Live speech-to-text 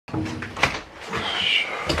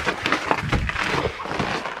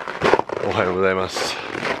おはようございます。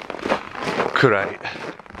暗い、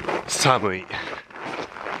寒い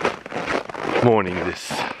モーニングで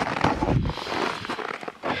す。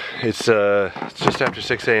It's just after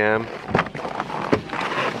 6 a.m.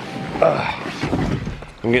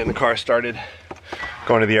 I'm getting the car started,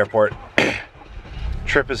 going to the airport.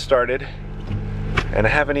 Trip has started, and I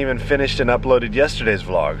haven't even finished and uploaded yesterday's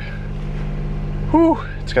vlog. Whew,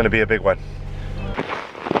 it's gonna be a big one.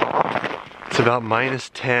 It's about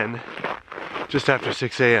 -10, just after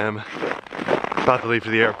 6 a.m. About to leave for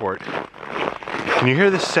the airport. Can you hear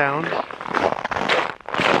this sound?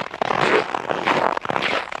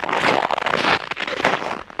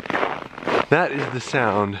 That is the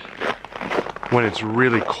sound when it's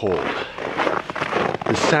really cold.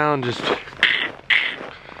 The sound just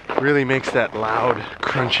really makes that loud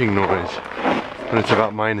crunching noise when it's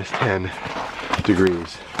about -10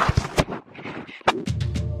 degrees.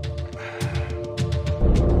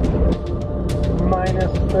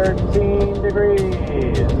 -13 degrees.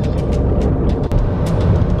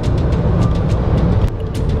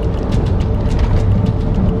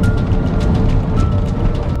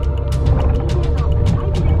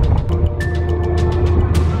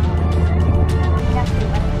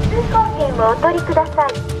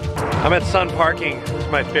 I'm at Sun Parking. This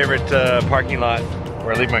is my favorite parking lot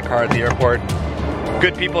where I leave my car at the airport.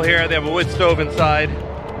 Good people here. They have a wood stove inside.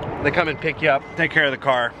 They come and pick you up, take care of the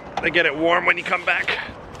car. They get it warm when you come back.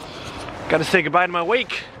 Gotta say goodbye to my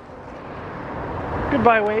wake.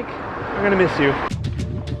 Goodbye, wake. I'm gonna miss you.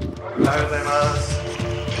 おはようございます。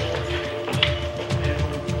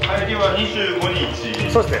帰りは25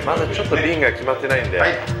日。そうですね。まだちょっと便が決まってないんで。はい。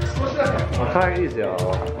はい、いいですよ。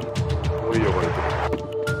おいよこれ。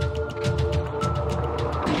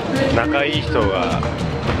仲いい人が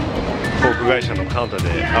航空会社のカウンター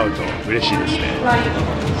で会うと嬉しいですね。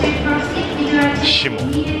シモい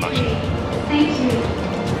ました。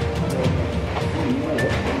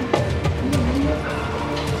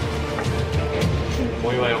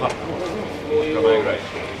お湯は良かった。お湯は前ぐらい。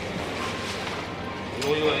お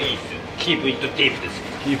湯はいいですよ。Keep it deep です。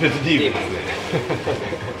Keep it deep ですね。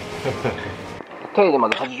手でま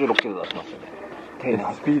で86キロ出しますよね。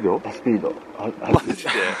スピード？スピード。マジで？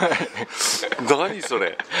何そ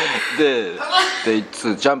れ？で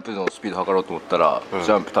ジャンプのスピード測ろうと思ったら、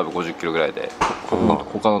ジャンプ多分50キロぐらいで、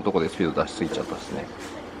他のとこでスピード出しすぎちゃったですね。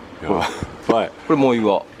やばい。これもういい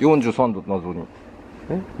わ。43度謎に。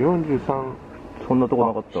43？そんなとこ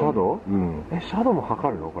なかった。シャドウ？うん。シャドウも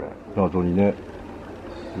測るのこれ？謎にね。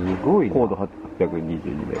すごいな。高度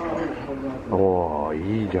822メーター。おお、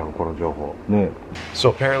いいじゃんこの情報。ね。So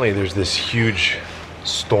apparently there's this huge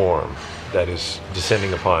storm that is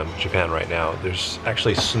descending upon Japan right now. There's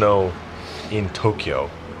actually snow in Tokyo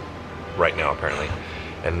right now apparently,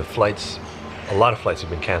 and the flights, a lot of flights have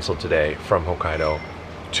been canceled today from Hokkaido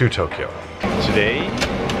to Tokyo. Today,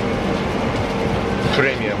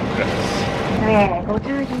 premium class.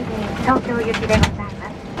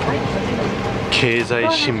 経済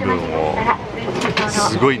新聞を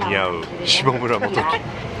すごい似合う下村元樹。や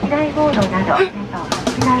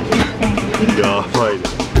ばいで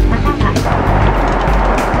す。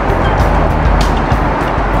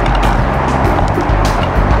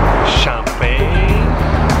シャンペーン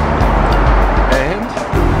and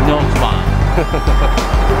Nozawa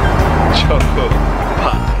チョコパ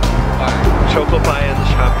イ、チョコパイ and シ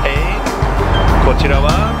ャンペーン。こちらは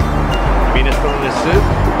ミネストロネス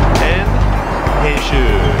and編集。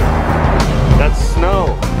That's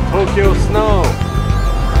snow. Tokyo snow.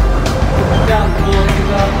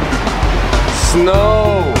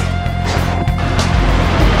 Snow.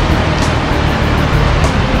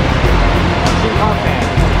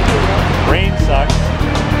 Rain sucks.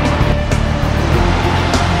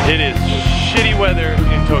 It is shitty weather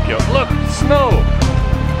in Tokyo. Look, snow.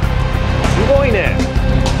 すごいね。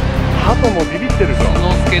鳩もビビってるぞ。ス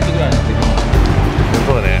ノースケートぐらいの時。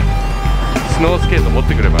そうだね。スノースケート持っ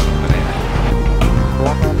てくればよかったね。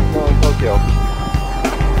東京。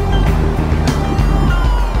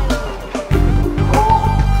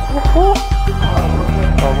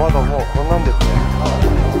まだもうこんなんですね。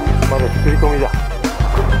まだ作り込みだ。作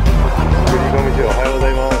り込み中。おはようござ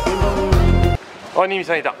います。あ、ニミ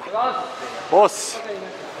さんいた。ボス。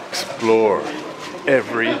Explore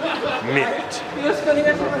every minute.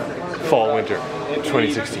 Fall winter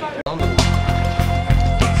 2016.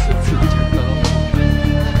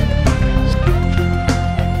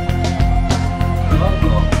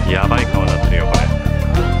 やばい顔になってるよこれ。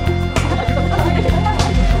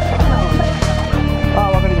あ、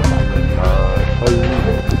わかりました。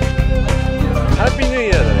ハッピーニューイ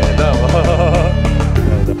ヤーだね。どうも。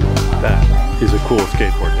That is a cool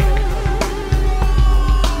skateboard deck.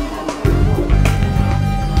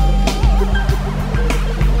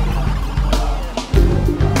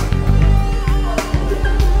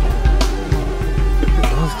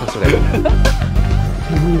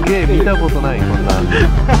 すげえ見たことないこんな。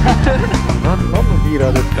何のディー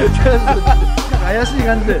ラーですか。怪しい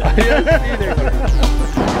感じで。怪しいねこれ。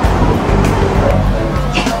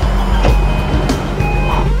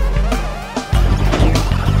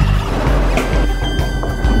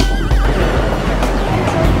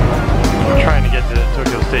Trying to get to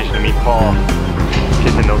Tokyo Station to meet Paul.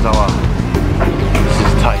 Get to Nozawa. This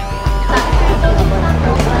is tight.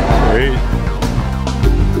 Great.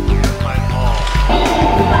 Find Paul.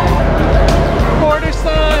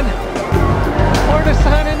 Porter-san!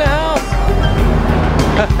 Porter-san in the house!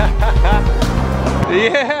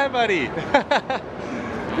 Yeah, buddy!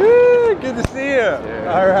 Woo, good to see you! Yeah.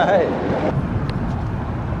 Alright.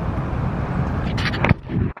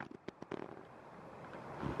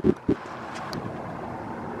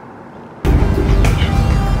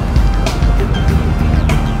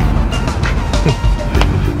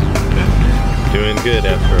 Doing good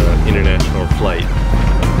after an international flight.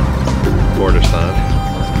 Porter-san.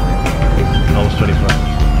 Almost 24.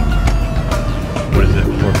 What is it,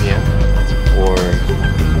 4 p.m.? It's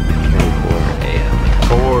 4:24 a.m.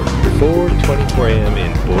 4:24 a.m.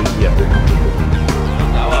 in Boise.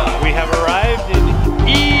 We have arrived in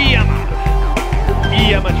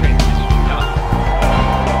Iyama train station.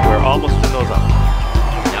 We're almost in Nozawa.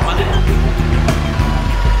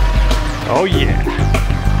 Oh yeah.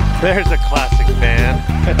 There's a classic fan.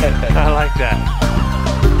 I like that.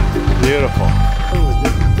 Beautiful.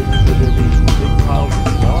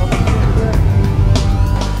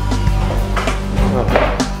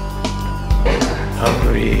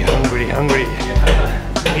 Hungry, hungry, hungry.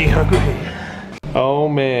 Be hungry. Oh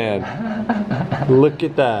man. Look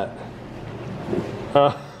at that.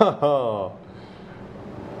 Oh.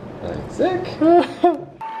 Sick. Yeah.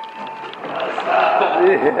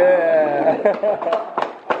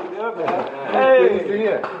 Hey! Good to see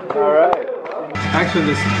you. All right.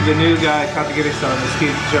 Actually, the new guy, Katagiri-san, the ski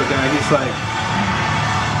show guy, he's like,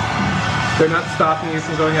 they're not stopping you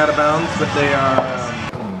from going out of bounds, but they are.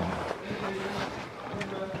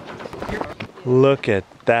 Look at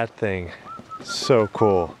that thing. So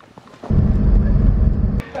cool.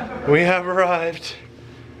 We have arrived.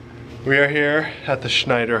 We are here at the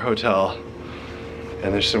Schneider Hotel.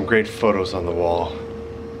 And there's some great photos on the wall.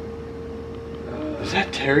 Is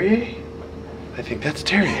that Terrier? I think that's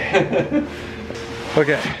Terrier.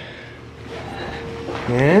 Okay.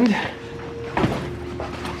 And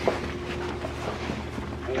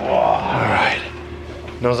alright.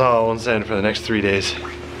 Nozawa-onsen for the next 3 days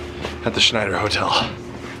at the Schneider Hotel.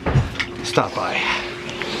 Stop by.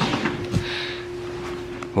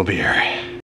 We'll be here.